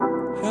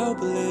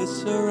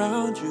Helpless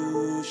around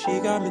you,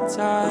 she got me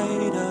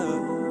tied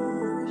up.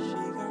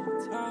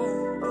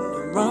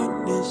 I'm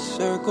running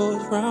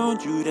circles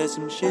round you, that's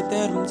some shit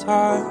that I'm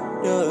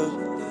tired of.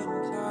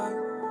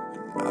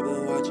 I've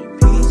been watching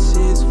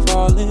pieces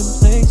fall in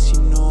place,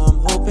 you know I'm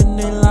hoping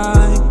they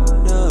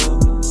line up.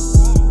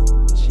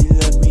 She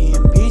left me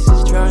in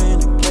pieces trying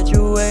to catch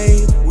a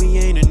wave, we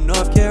ain't in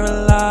North Carolina.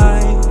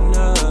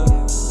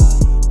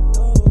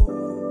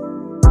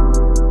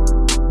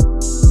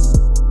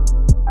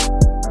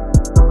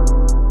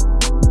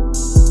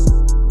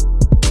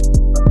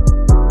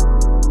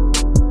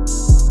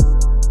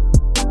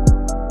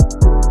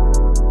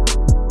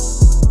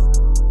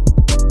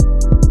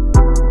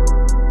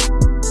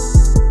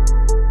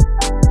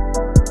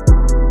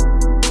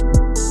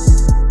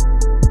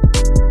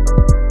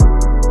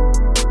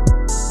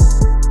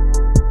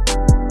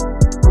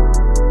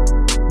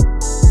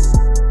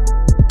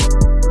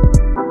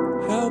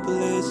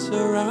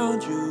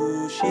 Around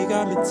you, she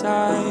got me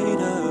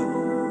tied up.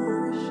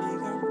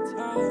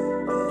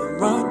 I'm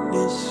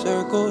running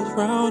circles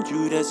round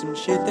you, that's some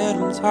shit that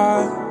I'm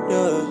tired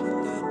of.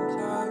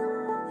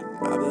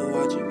 I've been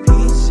watching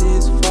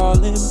pieces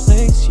fall in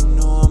place, you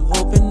know I'm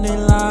hoping they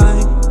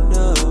line